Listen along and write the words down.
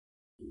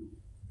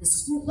the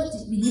school, what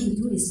we need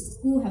to do is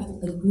school have to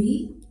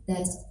agree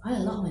that I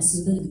allow my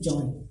student to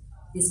join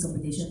this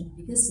competition,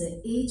 because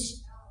the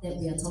age that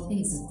we are talking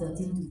is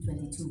 13 to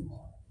 22.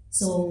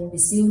 So we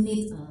still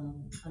need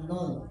a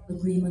lot of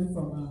agreement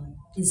from an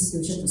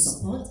institution to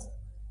support.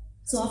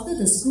 So after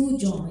the school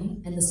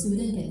join, and the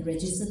student can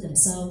register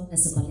themselves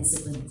as a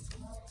participant.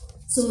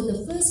 So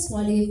the first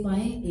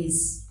qualifying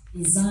is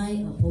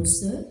design a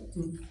poster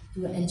to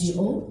an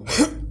NGO.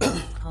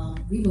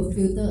 We will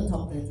filter a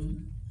top 30.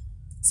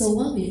 So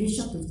once we reach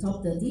up to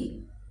top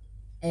 30,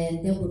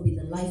 and there will be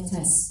the live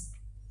test.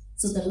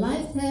 So the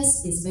live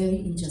test is very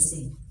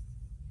interesting.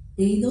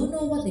 They don't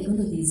know what they're going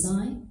to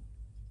design,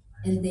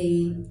 and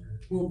they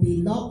will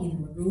be locked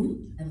in a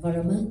room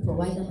environment,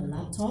 provide them a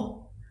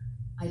laptop,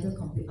 either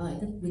computer,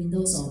 either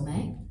Windows or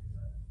Mac.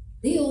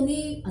 They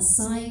only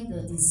assign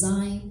the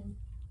design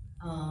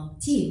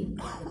team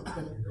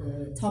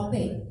the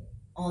topic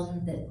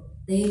on that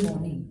day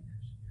morning.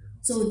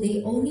 So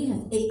they only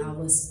have 8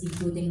 hours,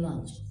 including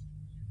lunch.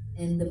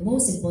 And the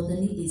most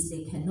importantly is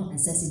they cannot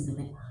access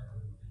internet.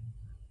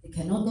 They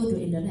cannot go to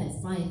internet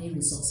and find any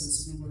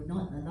resources. We will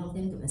not allow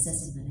them to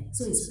access internet.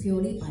 So it's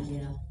purely by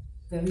their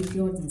very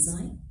pure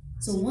design.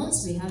 So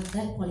once we have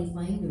that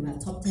qualifying, we will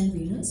have top 10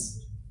 winners,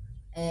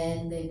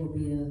 and there will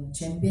be a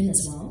champion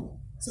as well.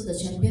 So the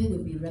champion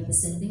will be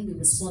representing, we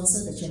will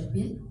sponsor the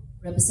champion,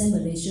 represent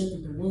Malaysia to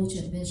the World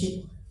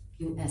Championship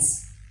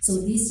US.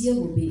 So this year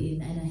will be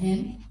in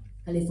Anaheim,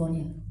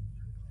 California.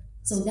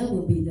 So that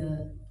will be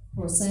the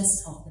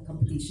process of the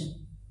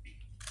competition.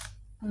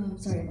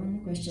 Sorry, one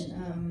more question.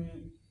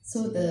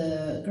 So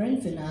the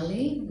grand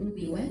finale will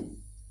be when?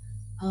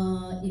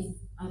 If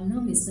I'm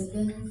not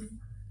mistaken,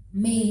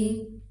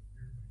 May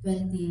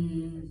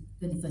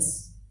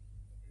 21st.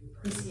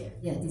 This year?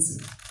 Yeah, this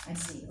year. I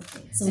see,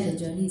 okay. So the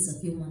journey is a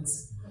few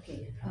months.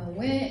 Okay,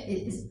 where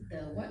is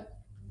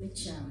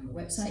which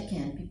website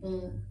can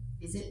people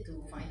visit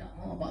to find out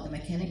more about the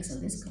mechanics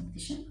of this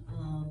competition?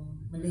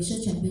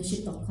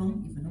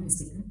 MalaysiaChampionship.com, if I'm not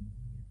mistaken.